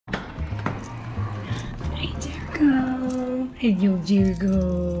Jericho. Hello,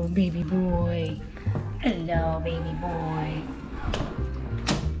 Jericho, baby boy. Hello, baby boy.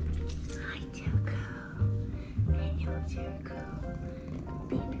 Hi, Jericho. Hello, Jericho,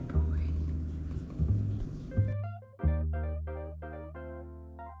 baby boy.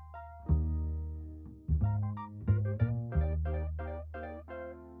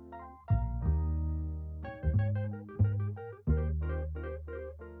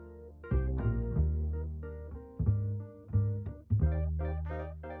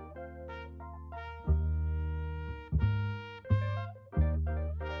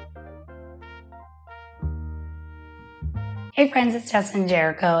 Hey friends, it's Jess and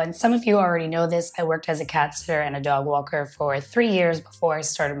Jericho, and some of you already know this. I worked as a cat sitter and a dog walker for 3 years before I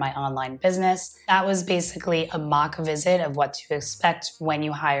started my online business. That was basically a mock visit of what to expect when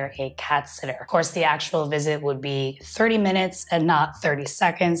you hire a cat sitter. Of course, the actual visit would be 30 minutes and not 30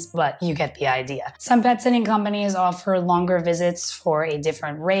 seconds, but you get the idea. Some pet sitting companies offer longer visits for a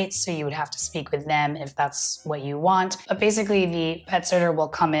different rate, so you would have to speak with them if that's what you want. But basically, the pet sitter will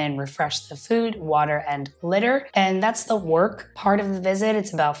come in, refresh the food, water, and litter, and that's the work part of the visit.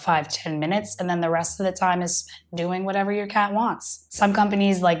 It's about 5-10 minutes, and then the rest of the time is spent doing whatever your cat wants. Some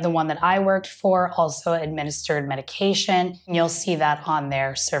companies, like the one that I worked for, also administered medication. You'll see that on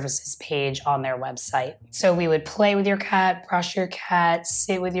their services page on their website. So we would play with your cat, brush your cat,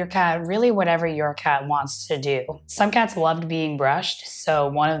 sit with your cat, really whatever your cat wants to do. Some cats loved being brushed, so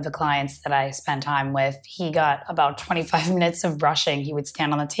one of the clients that I spent time with, he got about 25 minutes of brushing. He would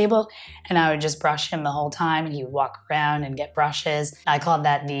stand on the table and I would just brush him the whole time, and he would walk around and get brushes. I called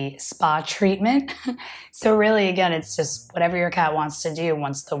that the spa treatment. So really, again, it's just whatever your cat wants to do.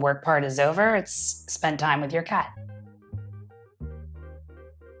 Once the work part is over, it's spend time with your cat.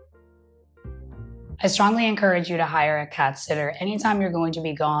 I strongly encourage you to hire a cat sitter anytime you're going to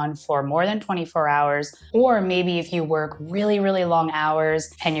be gone for more than 24 hours, or maybe if you work really, really long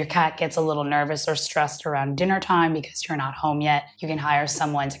hours and your cat gets a little nervous or stressed around dinner time because you're not home yet, you can hire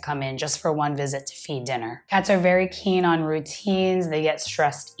someone to come in just for one visit to feed dinner. Cats are very keen on routines. They get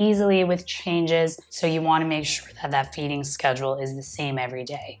stressed easily with changes, so you want to make sure that that feeding schedule is the same every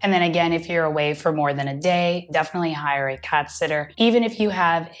day. And then again, if you're away for more than a day, definitely hire a cat sitter. Even if you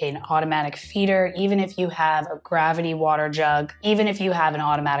have an automatic feeder, even if you have a gravity water jug, even if you have an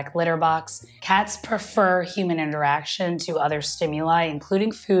automatic litter box, cats prefer human interaction to other stimuli, including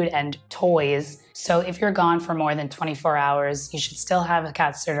food and toys. So if you're gone for more than 24 hours, you should still have a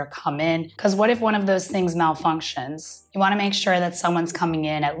cat sitter come in, because what if one of those things malfunctions? You want to make sure that someone's coming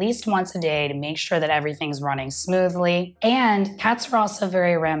in at least once a day to make sure that everything's running smoothly. And cats are also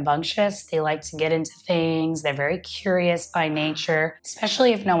very rambunctious. They like to get into things. They're very curious by nature,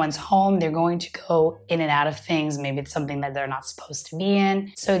 especially if no one's home. They're going to go in and out of things. Maybe it's something that they're not supposed to be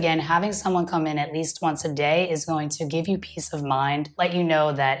in. So again, having someone come in at least once a day is going to give you peace of mind, let you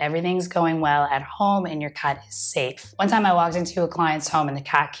know that everything's going well at home and your cat is safe. One time I walked into a client's home and the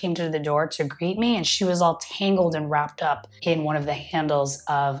cat came to the door to greet me, and she was all tangled and wrapped up in one of the handles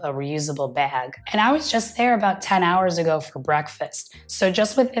of a reusable bag. And I was just there about 10 hours ago for breakfast. So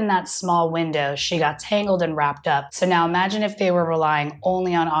just within that small window, she got tangled and wrapped up. So now imagine if they were relying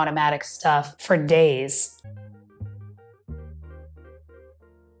only on automatic stuff for days.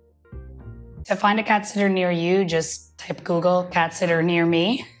 To find a cat sitter near you, just type Google cat sitter near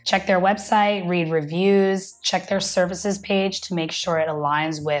me. Check their website, read reviews, check their services page to make sure it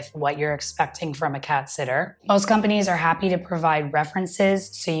aligns with what you're expecting from a cat sitter. Most companies are happy to provide references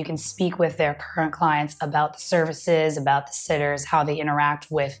so you can speak with their current clients about the services, about the sitters, how they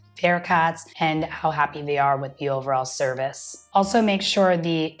interact with their cats, and how happy they are with the overall service. Also, make sure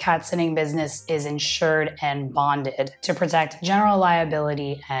the cat sitting business is insured and bonded to protect general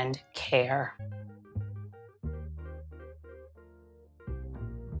liability and care.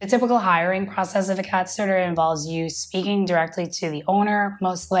 The typical hiring process of a cat sitter involves you speaking directly to the owner.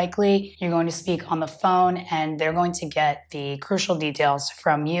 Most likely, you're going to speak on the phone and they're going to get the crucial details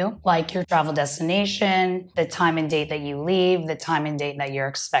from you, like your travel destination, the time and date that you leave, the time and date that you're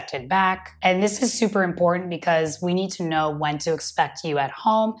expected back. And this is super important because we need to know when to expect you at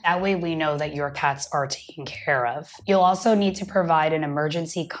home. That way we know that your cats are taken care of. You'll also need to provide an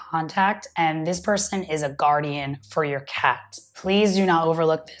emergency contact, and this person is a guardian for your cat. Please do not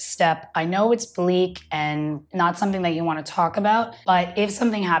overlook this step. I know it's bleak and not something that you want to talk about, but if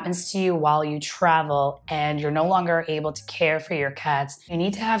something happens to you while you travel and you're no longer able to care for your cats, you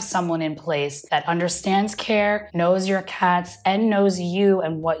need to have someone in place that understands care, knows your cats, and knows you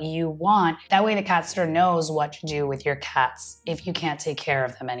and what you want. That way the cat sitter knows what to do with your cats if you can't take care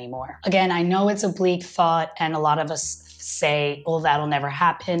of them anymore. Again, I know it's a bleak thought and a lot of us say, well, that'll never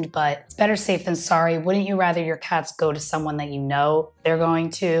happen, but it's better safe than sorry. Wouldn't you rather your cats go to someone that you know they're going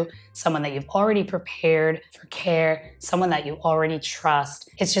to, someone that you've already prepared for care, someone that you already trust?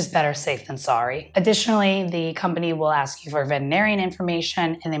 It's just better safe than sorry. Additionally, the company will ask you for veterinarian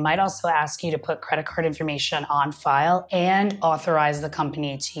information, and they might also ask you to put credit card information on file and authorize the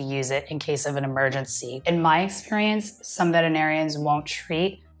company to use it in case of an emergency. In my experience, some veterinarians won't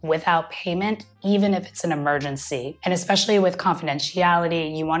treat without payment, even if it's an emergency. And especially with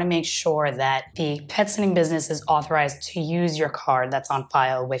confidentiality, you want to make sure that the pet sitting business is authorized to use your card that's on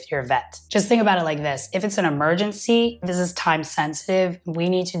file with your vet. Just think about it like this. If it's an emergency, this is time sensitive. We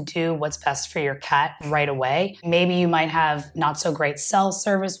need to do what's best for your cat right away. Maybe you might have not so great cell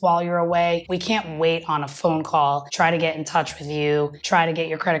service while you're away. We can't wait on a phone call, try to get in touch with you, try to get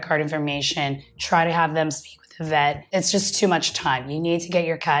your credit card information, try to have them speak vet. It's just too much time. You need to get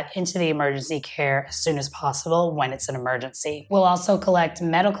your cat into the emergency care as soon as possible when it's an emergency. We'll also collect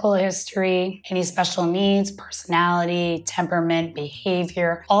medical history, any special needs, personality, temperament,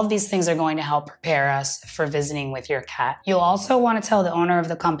 behavior. All of these things are going to help prepare us for visiting with your cat. You'll also want to tell the owner of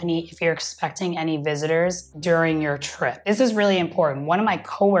the company if you're expecting any visitors during your trip. This is really important. One of my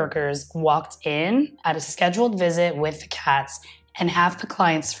coworkers walked in at a scheduled visit with the cats, and half the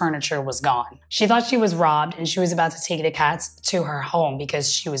client's furniture was gone. She thought she was robbed and she was about to take the cats to her home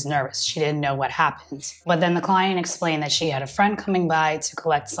because she was nervous. She didn't know what happened. But then the client explained that she had a friend coming by to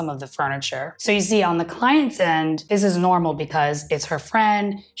collect some of the furniture. So you see, on the client's end, this is normal because it's her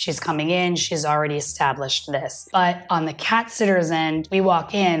friend, she's coming in, she's already established this. But on the cat sitter's end, we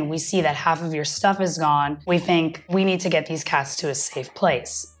walk in, we see that half of your stuff is gone. We think we need to get these cats to a safe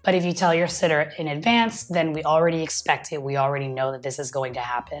place. But if you tell your sitter in advance, then we already expect it. We already know that this is going to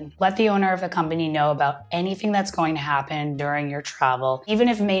happen. Let the owner of the company know about anything that's going to happen during your travel, even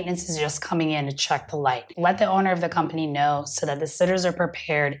if maintenance is just coming in to check the light. Let the owner of the company know so that the sitters are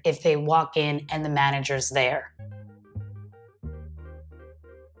prepared if they walk in and the manager's there.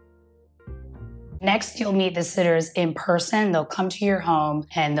 Next, you'll meet the sitters in person. They'll come to your home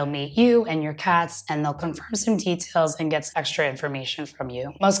and they'll meet you and your cats and they'll confirm some details and get extra information from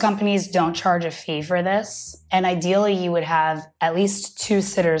you. Most companies don't charge a fee for this. And ideally, you would have at least 2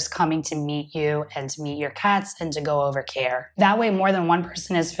 sitters coming to meet you and to meet your cats and to go over care. That way, more than one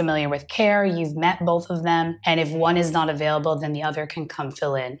person is familiar with care. You've met both of them. And if one is not available, then the other can come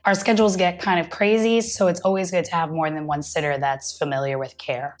fill in. Our schedules get kind of crazy, so it's always good to have more than one sitter that's familiar with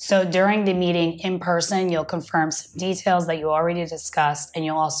care. So during the meeting in person, you'll confirm some details that you already discussed, and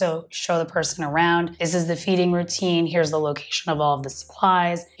you'll also show the person around. This is the feeding routine. Here's the location of all of the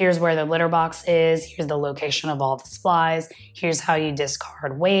supplies. Here's where the litter box is. Here's the location of all the supplies. Here's how you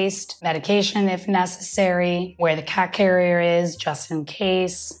discard waste, medication if necessary, where the cat carrier is just in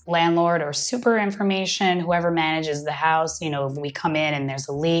case, landlord or super information, whoever manages the house. You know, if we come in and there's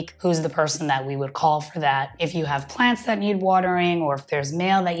a leak, who's the person that we would call for that? If you have plants that need watering or if there's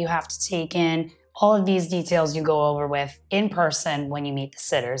mail that you have to take in, all of these details you go over with in person when you meet the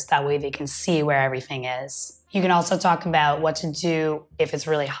sitters. That way they can see where everything is. You can also talk about what to do if it's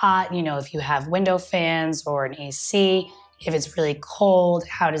really hot, you know, if you have window fans or an AC. If it's really cold,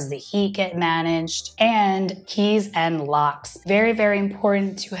 how does the heat get managed? And keys and locks. Very, very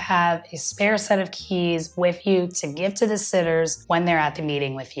important to have a spare set of keys with you to give to the sitters when they're at the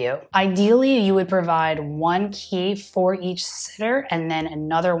meeting with you. Ideally, you would provide 1 key for each sitter and then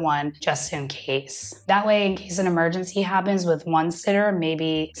another one just in case. That way, in case an emergency happens with one sitter,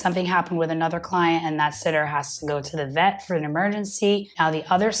 maybe something happened with another client and that sitter has to go to the vet for an emergency. Now the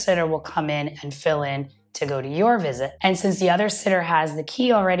other sitter will come in and fill in to go to your visit. And since the other sitter has the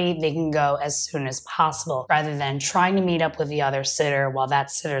key already, they can go as soon as possible rather than trying to meet up with the other sitter while that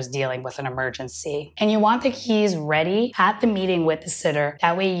sitter is dealing with an emergency. And you want the keys ready at the meeting with the sitter.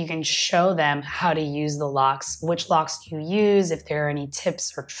 That way you can show them how to use the locks, which locks do you use, if there are any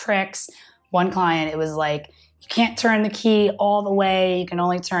tips or tricks. One client, it was like, you can't turn the key all the way, you can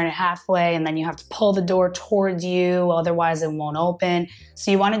only turn it halfway, and then you have to pull the door towards you, otherwise it won't open. So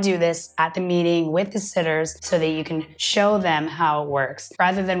you want to do this at the meeting with the sitters so that you can show them how it works,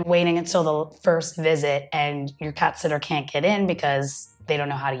 rather than waiting until the first visit and your cat sitter can't get in because they don't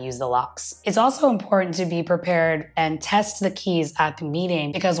know how to use the locks. It's also important to be prepared and test the keys at the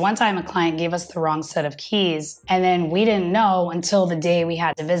meeting, because one time a client gave us the wrong set of keys and then we didn't know until the day we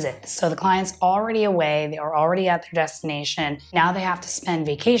had to visit. So the client's already away, they are already at their destination. Now they have to spend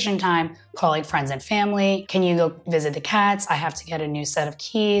vacation time calling friends and family. Can you go visit the cats? I have to get a new set of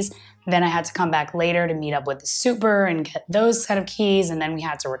keys. Then I had to come back later to meet up with the super and get those set of keys. And then we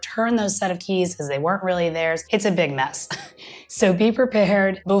had to return those set of keys because they weren't really theirs. It's a big mess. So be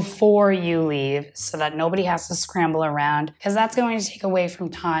prepared before you leave so that nobody has to scramble around, because that's going to take away from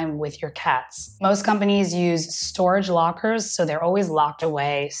time with your cats. Most companies use storage lockers, so they're always locked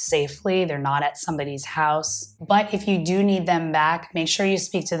away safely. They're not at somebody's house. But if you do need them back, make sure you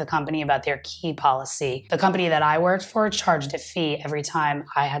speak to the company about their key policy. The company that I worked for charged a fee every time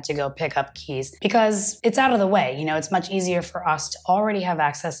I had to go pick up keys because it's out of the way. You know, it's much easier for us to already have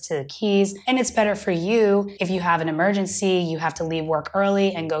access to the keys, and it's better for you if you have an emergency, you have to leave work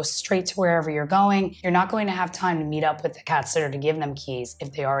early and go straight to wherever you're going. You're not going to have time to meet up with the cat sitter to give them keys.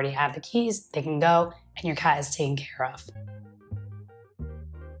 If they already have the keys, they can go and your cat is taken care of.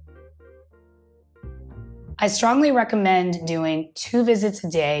 I strongly recommend doing 2 visits a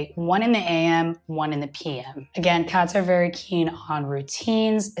day, 1 in the AM, 1 in the PM. Again, cats are very keen on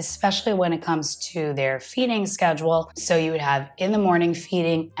routines, especially when it comes to their feeding schedule. So you would have in the morning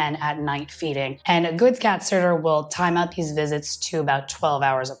feeding and at night feeding. And a good cat sitter will time out these visits to about 12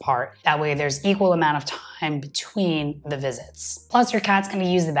 hours apart. That way there's equal amount of time between the visits. Plus your cat's gonna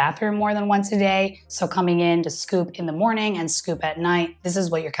use the bathroom more than once a day. So coming in to scoop in the morning and scoop at night, this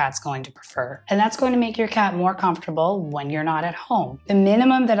is what your cat's going to prefer. And that's going to make your cat more comfortable when you're not at home. The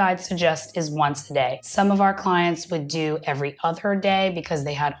minimum that I'd suggest is once a day. Some of our clients would do every other day because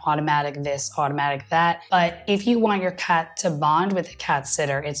they had automatic this, automatic that. But if you want your cat to bond with a cat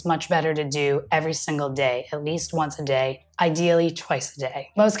sitter, it's much better to do every single day, at least once a day. Ideally twice a day.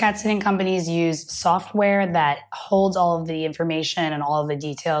 Most cat sitting companies use software that holds all of the information and all of the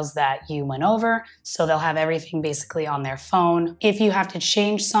details that you went over. So they'll have everything basically on their phone. If you have to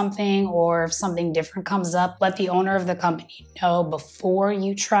change something or if something different comes up, let the owner of the company know before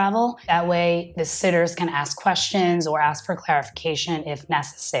you travel. That way the sitters can ask questions or ask for clarification if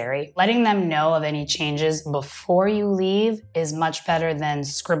necessary. Letting them know of any changes before you leave is much better than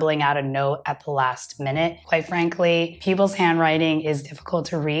scribbling out a note at the last minute. Quite frankly, people's handwriting is difficult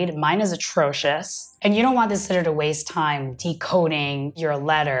to read. Mine is atrocious. And you don't want the sitter to waste time decoding your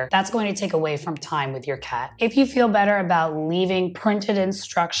letter. That's going to take away from time with your cat. If you feel better about leaving printed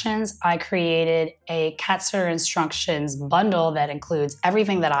instructions, I created a cat sitter instructions bundle that includes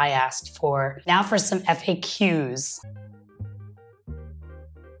everything that I asked for. Now for some FAQs.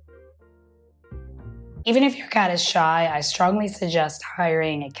 Even if your cat is shy, I strongly suggest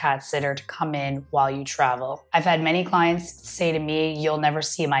hiring a cat sitter to come in while you travel. I've had many clients say to me, "You'll never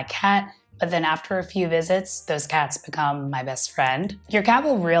see my cat," but then after a few visits, those cats become my best friend. Your cat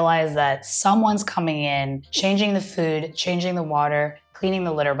will realize that someone's coming in, changing the food, changing the water, cleaning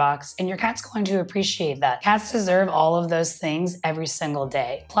the litter box, and your cat's going to appreciate that. Cats deserve all of those things every single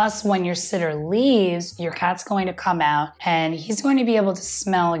day. Plus, when your sitter leaves, your cat's going to come out and he's going to be able to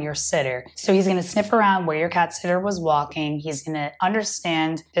smell your sitter. So he's going to sniff around where your cat sitter was walking. He's going to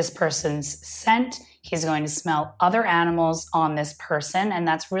understand this person's scent. He's going to smell other animals on this person, and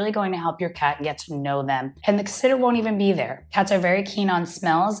that's really going to help your cat get to know them. And the sitter won't even be there. Cats are very keen on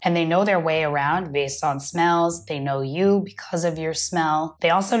smells, and they know their way around based on smells. They know you because of your smell.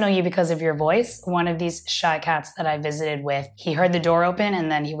 They also know you because of your voice. One of these shy cats that I visited with, he heard the door open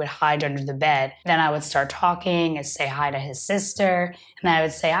and then he would hide under the bed. Then I would start talking and say hi to his sister, and I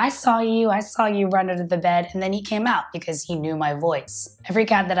would say, I saw you run under the bed, and then he came out because he knew my voice. Every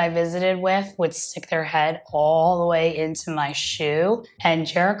cat that I visited with would stick their head all the way into my shoe, and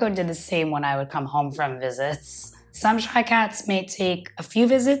Jericho did the same when I would come home from visits. Some shy cats may take a few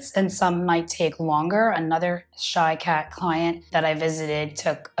visits and some might take longer. Another shy cat client that I visited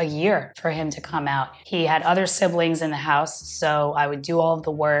took a year for him to come out. He had other siblings in the house, so I would do all of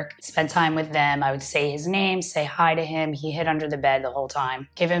the work, spend time with them. I would say his name, say hi to him. He hid under the bed the whole time.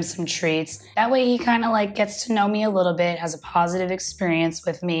 Give him some treats. That way he kind of like gets to know me a little bit, has a positive experience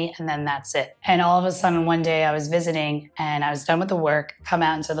with me, and then that's it. And all of a sudden one day I was visiting and I was done with the work, come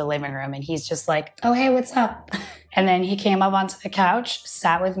out into the living room, and he's just like, oh, hey, what's up? And then he came up onto the couch,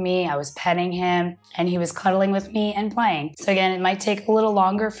 sat with me, I was petting him, and he was cuddling with me and playing. So again, it might take a little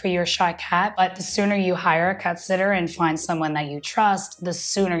longer for your shy cat, but the sooner you hire a cat sitter and find someone that you trust, the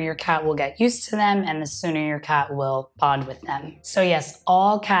sooner your cat will get used to them and the sooner your cat will bond with them. So yes,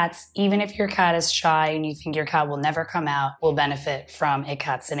 all cats, even if your cat is shy and you think your cat will never come out, will benefit from a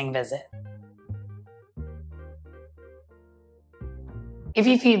cat sitting visit. If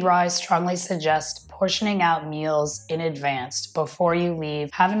you feed raw, I strongly suggest portioning out meals in advance before you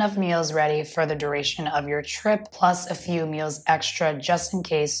leave. Have enough meals ready for the duration of your trip, plus a few meals extra just in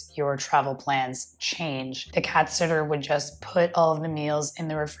case your travel plans change. The cat sitter would just put all of the meals in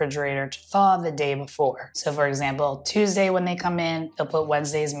the refrigerator to thaw the day before. So for example, Tuesday when they come in, they'll put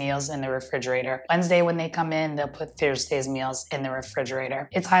Wednesday's meals in the refrigerator. Wednesday when they come in, they'll put Thursday's meals in the refrigerator.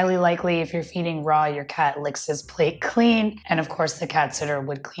 It's highly likely if you're feeding raw, your cat licks his plate clean, and of course the cat sitter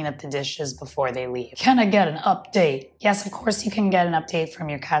would clean up the dishes before they leave. Can I get an update? Yes, of course you can get an update from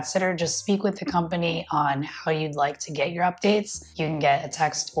your cat sitter. Just speak with the company on how you'd like to get your updates. You can get a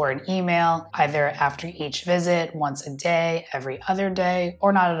text or an email either after each visit, once a day, every other day,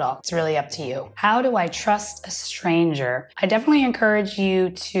 or not at all. It's really up to you. How do I trust a stranger? I definitely encourage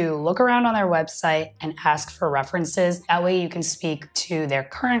you to look around on their website and ask for references. That way you can speak to their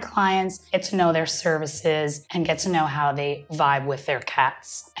current clients, get to know their services, and get to know how they vibe with their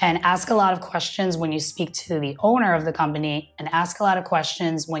cats. And ask a lot of questions when you speak to the owner of the company, and ask a lot of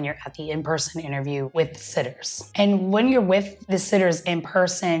questions when you're at the in-person interview with the sitters. And when you're with the sitters in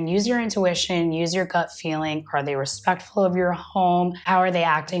person, use your intuition, use your gut feeling. Are they respectful of your home? How are they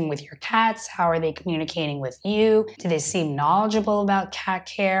acting with your cats? How are they communicating with you? Do they seem knowledgeable about cat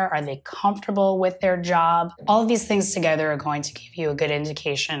care? Are they comfortable with their job? All of these things together are going to give you a good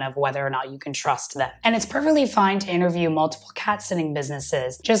indication of whether or not you can trust them. And it's perfectly fine to interview multiple cat sitting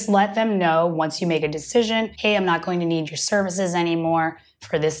businesses. Just let them know once you make a decision, hey, I'm not going to need your services anymore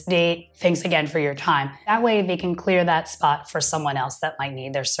for this date. Thanks again for your time. That way they can clear that spot for someone else that might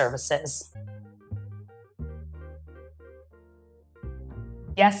need their services.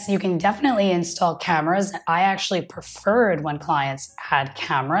 Yes, you can definitely install cameras. I actually preferred when clients had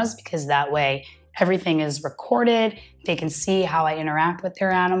cameras because that way everything is recorded. They can see how I interact with their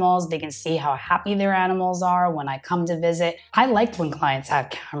animals. They can see how happy their animals are when I come to visit. I liked when clients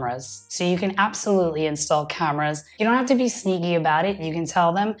had cameras. So you can absolutely install cameras. You don't have to be sneaky about it. You can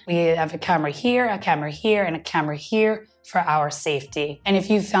tell them, we have a camera here, and a camera here for our safety. And if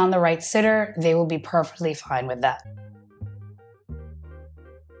you've found the right sitter, they will be perfectly fine with that.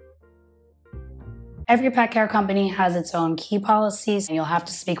 Every pet care company has its own key policies, and you'll have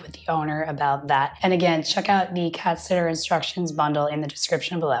to speak with the owner about that. And again, check out the cat sitter instructions bundle in the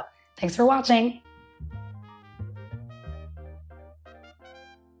description below. Thanks for watching.